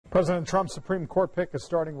President Trump's Supreme Court pick is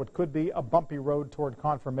starting what could be a bumpy road toward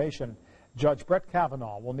confirmation. Judge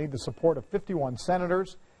Kavanaugh will need the support of 51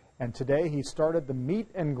 senators, and today he started the meet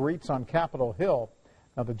and greets on Capitol Hill.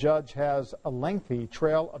 Now, the judge has a lengthy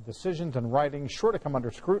trail of decisions and writings sure to come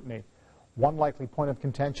under scrutiny. One likely point of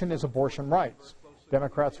contention is abortion rights.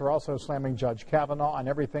 Democrats are also slamming Judge Kavanaugh on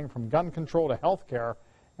everything from gun control to health care,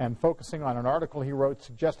 and focusing on an article he wrote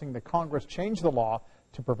suggesting that Congress change the law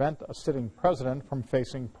to prevent a sitting president from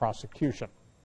facing prosecution.